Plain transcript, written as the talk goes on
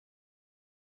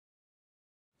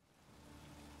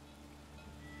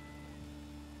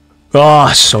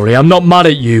Ah, sorry, I'm not mad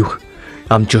at you.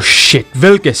 I'm just shit.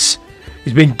 Vilkas,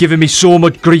 he's been giving me so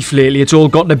much grief lately, it's all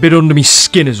gotten a bit under me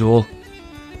skin as all.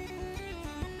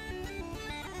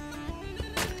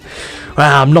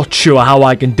 Well, I'm not sure how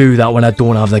I can do that when I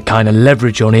don't have the kind of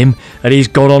leverage on him that he's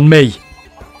got on me.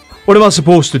 What am I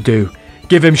supposed to do?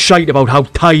 Give him shite about how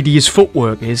tidy his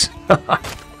footwork is?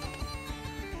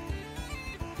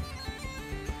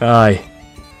 Aye,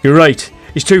 you're right.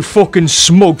 He's too fucking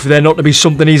smug for there not to be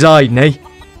something he's hiding, eh?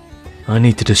 I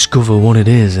need to discover what it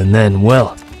is and then,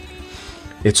 well,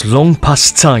 it's long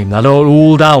past time that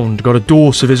old hound got a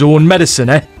dose of his own medicine,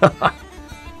 eh?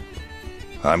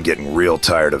 I'm getting real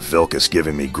tired of Vilkas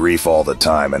giving me grief all the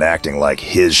time and acting like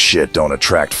his shit don't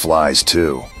attract flies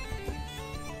too.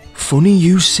 Funny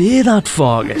you say that,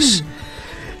 Vargas.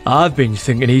 I've been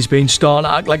thinking he's been starting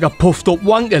to act like a puffed up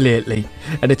wanker lately,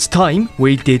 and it's time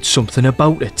we did something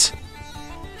about it.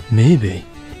 Maybe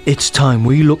it's time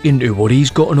we look into what he's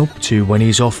gotten up to when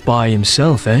he's off by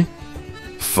himself, eh?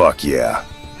 Fuck yeah.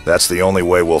 That's the only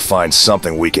way we'll find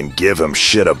something we can give him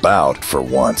shit about for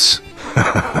once.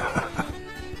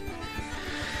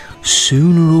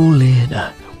 Sooner or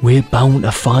later, we're bound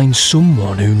to find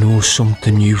someone who knows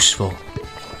something useful.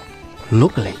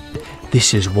 Luckily,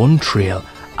 this is one trail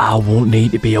I won't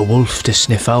need to be a wolf to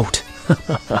sniff out.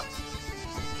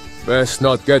 Best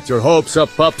not get your hopes up,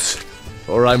 pups,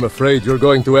 or I'm afraid you're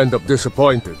going to end up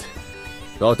disappointed.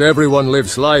 Not everyone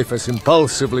lives life as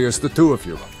impulsively as the two of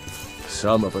you.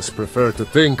 Some of us prefer to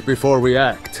think before we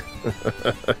act.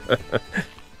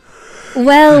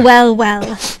 Well, well, well.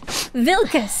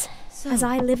 Vilkas, as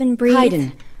I live and breathe.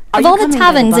 Kaidan, Of all the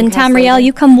taverns in Tamriel,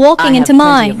 you come walking into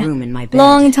mine.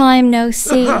 Long time no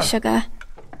see, sugar.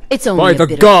 It's only By a the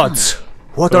bit of gods!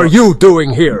 What are you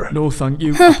doing here? No, thank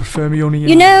you. I prefer me only.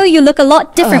 You know, you look a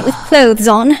lot different with clothes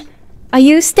on. Are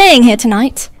you staying here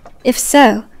tonight? If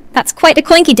so, that's quite a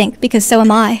coinky-dink, because so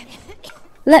am I.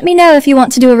 Let me know if you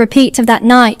want to do a repeat of that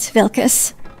night,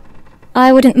 Vilkas.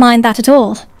 I wouldn't mind that at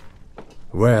all.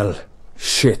 Well,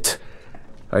 shit.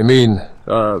 I mean,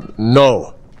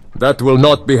 no. That will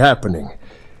not be happening.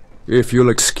 If you'll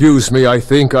excuse me, I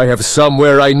think I have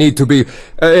somewhere I need to be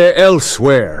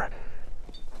elsewhere.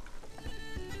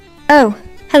 Oh,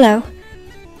 hello.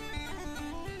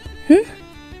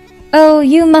 Oh,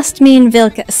 you must mean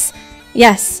Vilkas.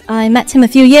 Yes, I met him a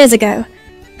few years ago.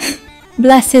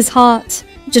 Bless his heart.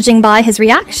 Judging by his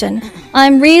reaction,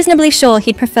 I'm reasonably sure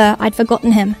he'd prefer I'd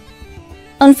forgotten him.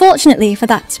 Unfortunately for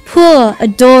that poor,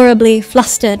 adorably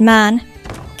flustered man,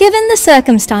 given the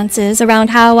circumstances around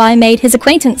how I made his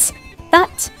acquaintance,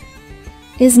 that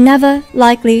is never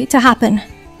likely to happen.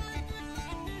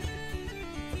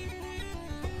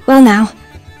 Well now,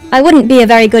 I wouldn't be a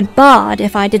very good bard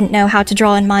if I didn't know how to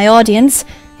draw in my audience,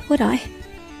 would I?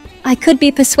 I could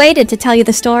be persuaded to tell you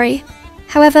the story.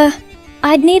 However,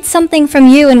 I'd need something from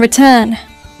you in return.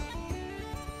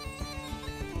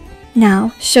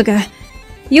 Now, sugar,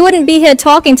 you wouldn't be here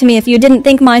talking to me if you didn't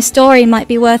think my story might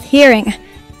be worth hearing.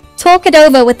 Talk it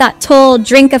over with that tall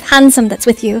drink of handsome that's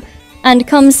with you, and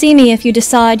come see me if you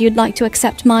decide you'd like to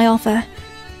accept my offer.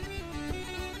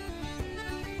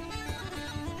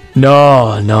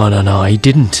 No, he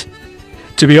didn't.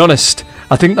 To be honest,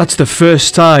 I think that's the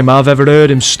first time I've ever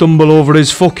heard him stumble over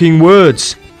his fucking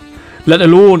words, let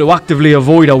alone to actively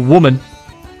avoid a woman.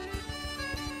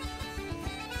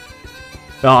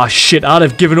 Ah shit, I'd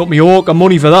have given up me orc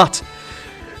money for that,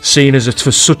 seeing as it's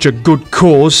for such a good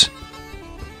cause.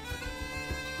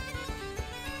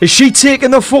 Is she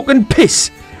taking the fucking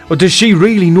piss? Or does she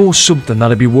really know something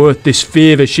that'd be worth this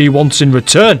favour she wants in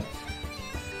return?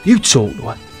 You talk to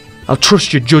her. I'll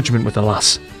trust your judgment with the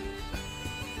lass.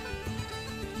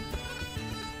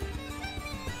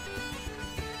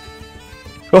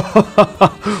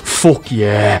 Fuck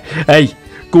yeah. Hey,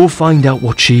 go find out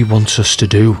what she wants us to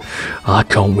do. I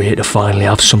can't wait to finally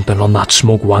have something on that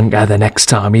smug wanker the next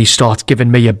time he starts giving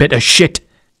me a bit of shit.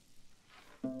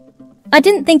 I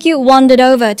didn't think you wandered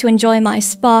over to enjoy my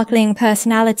sparkling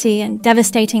personality and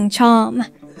devastating charm.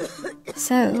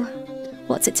 So,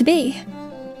 what's it to be?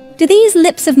 Do these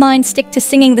lips of mine stick to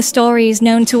singing the stories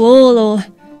known to all, or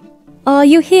are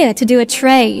you here to do a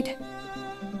trade?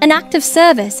 An act of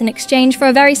service in exchange for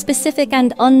a very specific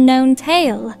and unknown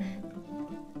tale?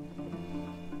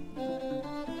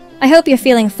 I hope you're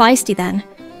feeling feisty then,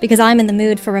 because I'm in the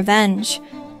mood for revenge.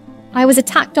 I was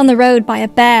attacked on the road by a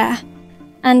bear,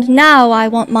 and now I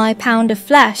want my pound of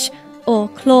flesh, or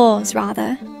claws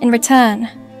rather, in return.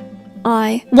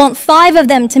 I want 5 of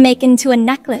them to make into a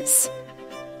necklace.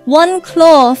 1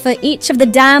 claw for each of the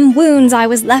damn wounds I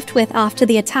was left with after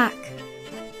the attack.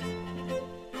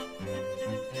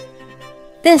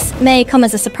 This may come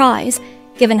as a surprise,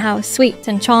 given how sweet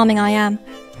and charming I am,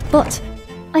 but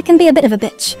I can be a bit of a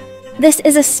bitch. This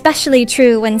is especially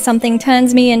true when something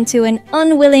turns me into an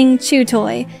unwilling chew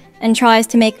toy and tries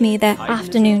to make me their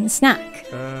afternoon snack.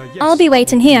 I'll be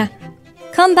waiting here.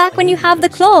 Come back when you have the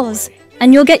claws,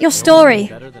 and you'll get your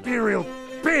story.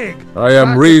 I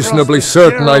am reasonably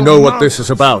certain I know what this is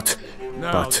about.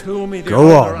 But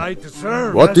go on.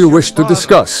 What do you wish to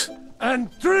discuss? And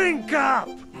drink up!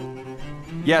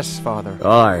 Yes, Father.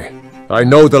 I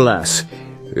know the lass.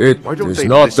 It is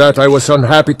not that I was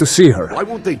unhappy to see her. Why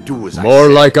won't they do as I More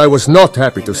say? like I was not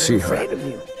happy to see her.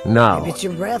 Now, It's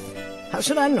your breath. How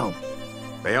should I know?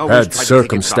 They always had try to take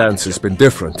circumstances advantage been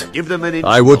different, of it. Give them an inch,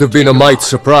 I would have been a they'll mite take 'em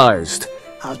surprised.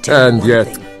 I'll tell you And one yet,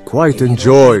 thing. quite If you don't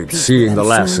enjoyed peace, seeing the then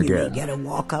lass soon you may again. get a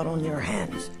walkout on your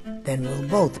hands. Then we'll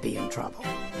both be in trouble.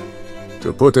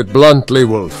 To put it bluntly,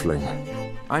 Wolfling,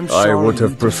 I'm I sorry would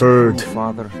have you preferred disapprove,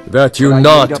 Father, that you but I made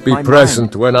not up be my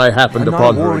present mind. when I happened I'm not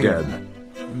upon a her warrior. again.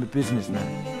 I'm a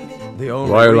businessman.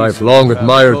 While I've long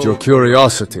admired your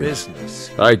curiosity,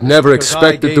 I'd never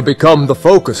expected to become the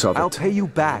focus of I'll it. pay you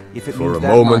back if it For means a that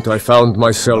moment much. I found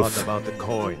myself about the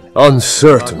coin.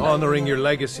 uncertain. Honoring your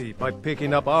legacy by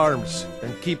picking up arms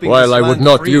and keeping While this I would land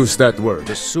not free, use that word,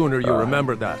 the sooner you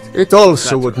remember that. it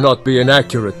also would not be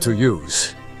inaccurate to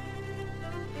use.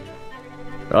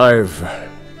 I've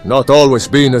not always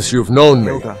been as you've known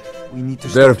me. Yoga, we need to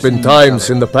There have stop been seeing times each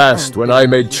in the past when I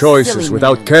made Silly choices man.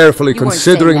 without carefully You weren't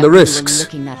considering saying the that when you were risks.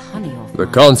 licking that honey off The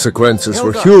mine. consequences other.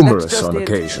 were Yoga, humorous that's just on it.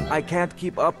 occasion, I can't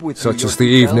keep up with such you. as the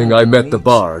You're evening I met the needs.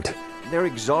 bard, They're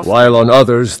exhausted. while on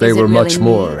others they Is it were really much me,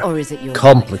 more or is it your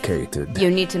complicated.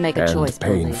 You need to make a and choice,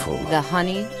 Bully. painful. The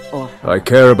honey or her. I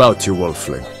care about you,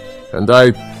 Wolfling, and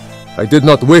I did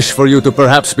not wish for you to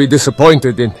perhaps be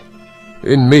disappointed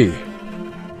in me.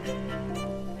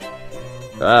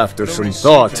 After some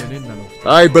thought,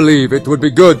 I believe it would be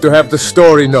good to have the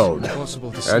story known,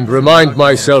 and remind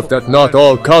myself that not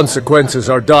all consequences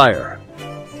are dire.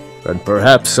 And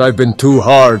perhaps I've been too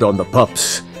hard on the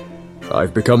pups.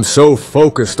 I've become so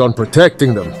focused on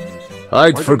protecting them,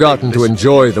 I'd don't forgotten they to listen?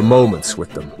 enjoy the moments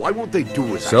with them. Why won't they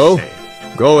do as So, I say?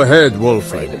 go ahead,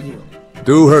 Wolfling.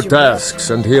 Do her tasks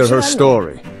and hear her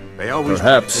story. They always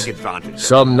Perhaps try to take advantage.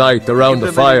 some night around Give the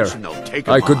them an fire, inch and they'll take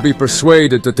 'em I could be on.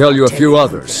 persuaded to tell you a few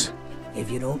others. If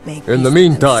you don't make In the peace, then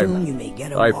meantime, soon you may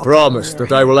get a I walkout promise on your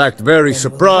that I will hands. act very Then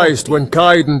we'll surprised both when be-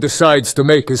 Kaidan decides to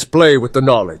make his play with the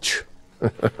knowledge.